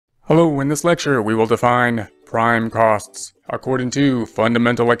Hello, in this lecture we will define prime costs. According to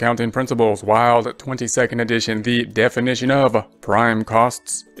Fundamental Accounting Principles, Wild 22nd edition, the definition of prime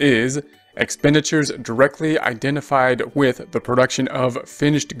costs is expenditures directly identified with the production of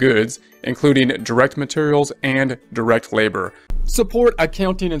finished goods, including direct materials and direct labor. Support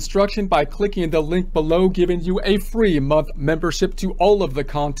accounting instruction by clicking the link below, giving you a free month membership to all of the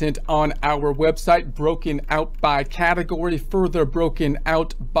content on our website, broken out by category, further broken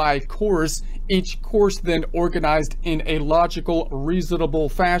out by course. Each course then organized in a logical, reasonable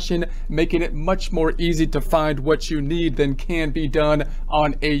fashion, making it much more easy to find what you need than can be done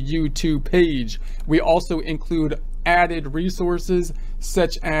on a YouTube page. We also include added resources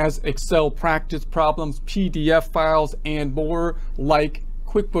such as Excel practice problems, PDF files, and more, like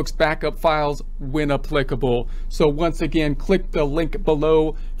QuickBooks backup files when applicable. So once again, click the link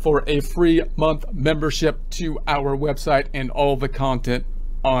below for a free month membership to our website and all the content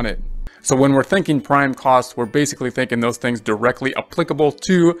on it. So when we're thinking prime costs, we're basically thinking those things directly applicable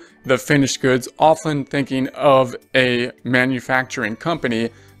to the finished goods, often thinking of a manufacturing company,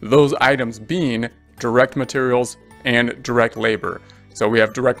 those items being direct materials and direct labor. So we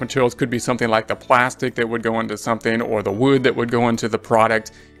have direct materials, could be something like the plastic that would go into something, or the wood that would go into the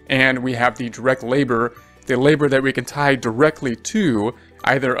product. And we have the direct labor, the labor that we can tie directly to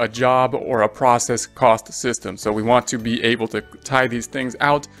either a job or a process cost system. So we want to be able to tie these things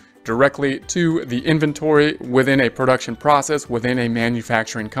out directly to the inventory within a production process, within a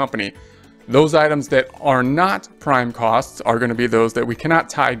manufacturing company. Those items that are not prime costs are going to be those that we cannot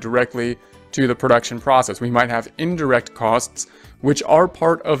tie directly to the production process. We might have indirect costs, which are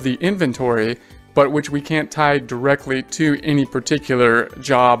part of the inventory, but which we can't tie directly to any particular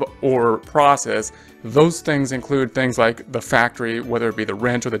job or process. Those things include things like the factory, whether it be the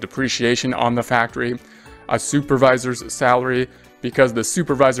rent or the depreciation on the factory, a supervisor's salary, because the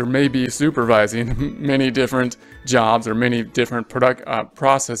supervisor may be supervising many different jobs or many different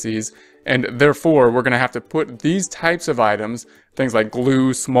processes, and therefore we're going to have to put these types of items, things like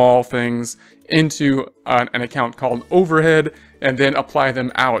glue, small things, into an account called overhead, and then apply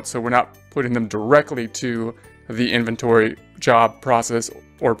them out. So we're not putting them directly to the inventory, job, process,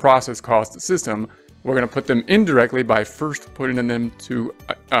 or process cost system. We're going to put them indirectly by first putting them to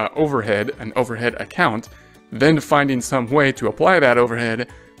an overhead account, then finding some way to apply that overhead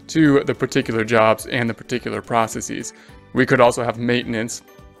to the particular jobs and the particular processes. We could also have maintenance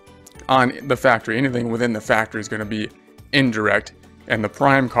on the factory. Anything within the factory is going to be indirect, and the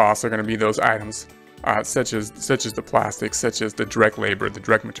prime costs are going to be those items such as the plastics, such as the direct labor, the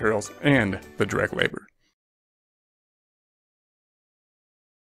direct materials, and the direct labor.